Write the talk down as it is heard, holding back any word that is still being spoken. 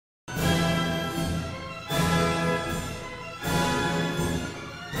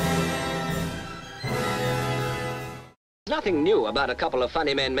nothing new about a couple of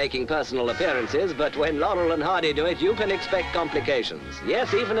funny men making personal appearances, but when Laurel and Hardy do it, you can expect complications.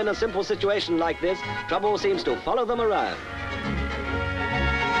 Yes, even in a simple situation like this, trouble seems to follow them around.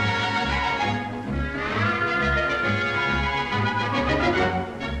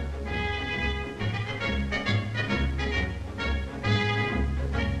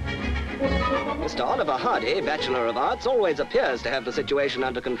 Mr. Oliver Hardy, Bachelor of Arts, always appears to have the situation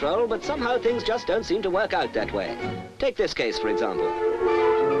under control, but somehow things just don't seem to work out that way. Take this case, for example.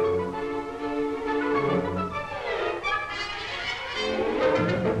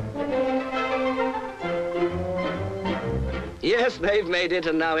 Yes, they've made it,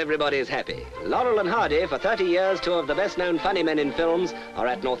 and now everybody's happy. Laurel and Hardy, for 30 years, two of the best-known funny men in films, are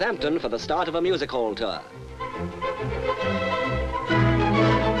at Northampton for the start of a music hall tour.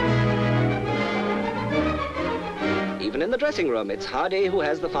 Even in the dressing room, it's Hardy who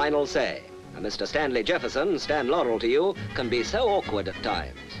has the final say. And Mr. Stanley Jefferson, Stan Laurel to you, can be so awkward at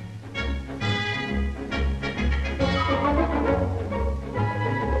times.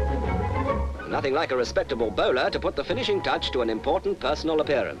 Nothing like a respectable bowler to put the finishing touch to an important personal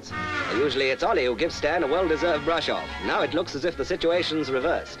appearance. Usually it's Ollie who gives Stan a well-deserved brush-off. Now it looks as if the situation's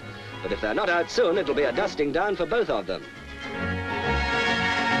reversed. But if they're not out soon, it'll be a dusting down for both of them.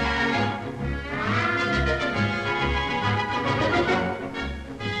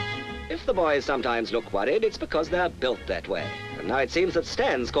 If the boys sometimes look worried, it's because they're built that way. And now it seems that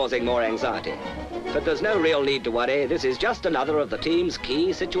Stan's causing more anxiety. But there's no real need to worry. This is just another of the team's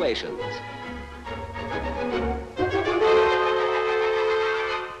key situations.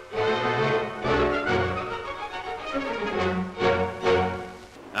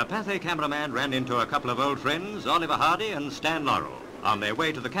 A Pathé cameraman ran into a couple of old friends, Oliver Hardy and Stan Laurel, on their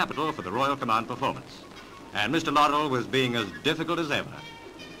way to the capital for the Royal Command performance. And Mr. Laurel was being as difficult as ever.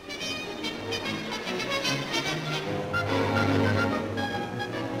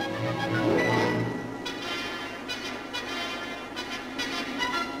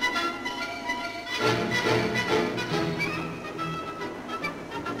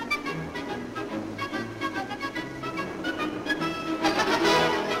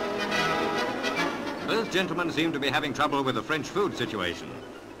 Both gentlemen seem to be having trouble with the French food situation.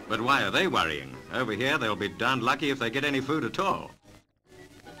 But why are they worrying? Over here, they'll be darned lucky if they get any food at all.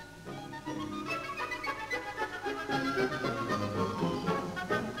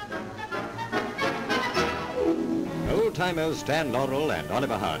 Old-timers Stan Laurel and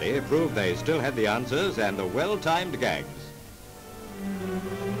Oliver Hardy proved they still had the answers and the well-timed gags.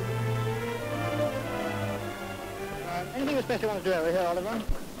 Anything especially you want to do over here, Oliver?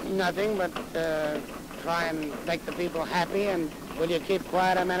 Nothing, but try and make the people happy, and will you keep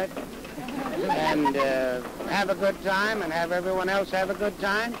quiet a minute? And have a good time, and have everyone else have a good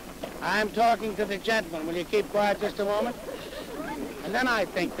time. I'm talking to the gentleman. Will you keep quiet just a moment? And then I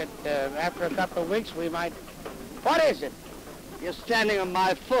think that after a couple of weeks we might... What is it? You're standing on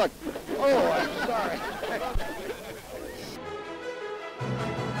my foot. Oh, I'm sorry.